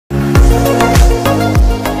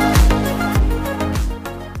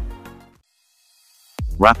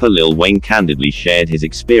Rapper Lil Wayne candidly shared his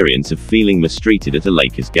experience of feeling mistreated at a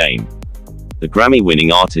Lakers game. The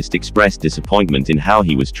Grammy-winning artist expressed disappointment in how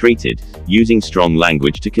he was treated, using strong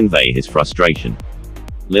language to convey his frustration.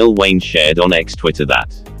 Lil Wayne shared on X Twitter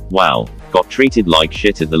that, "Wow, got treated like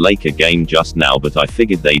shit at the Laker game just now, but I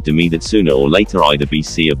figured they'd do me that sooner or later, either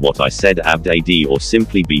BC of what I said AD or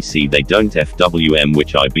simply BC they don't FWM,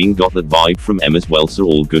 which I been got that vibe from M as well, so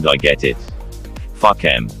all good, I get it. Fuck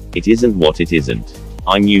M. It isn't what it isn't.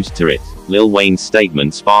 I'm used to it." Lil Wayne's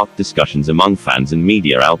statement sparked discussions among fans and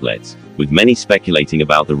media outlets, with many speculating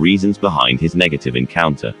about the reasons behind his negative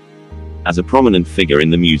encounter. As a prominent figure in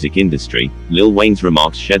the music industry, Lil Wayne's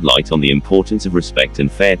remarks shed light on the importance of respect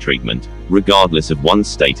and fair treatment, regardless of one's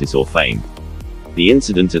status or fame. The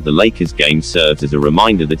incident at the Lakers game serves as a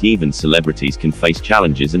reminder that even celebrities can face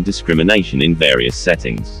challenges and discrimination in various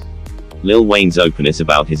settings. Lil Wayne's openness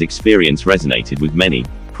about his experience resonated with many,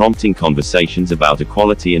 prompting conversations about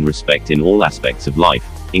equality and respect in all aspects of life,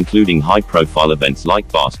 including high-profile events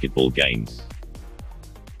like basketball games.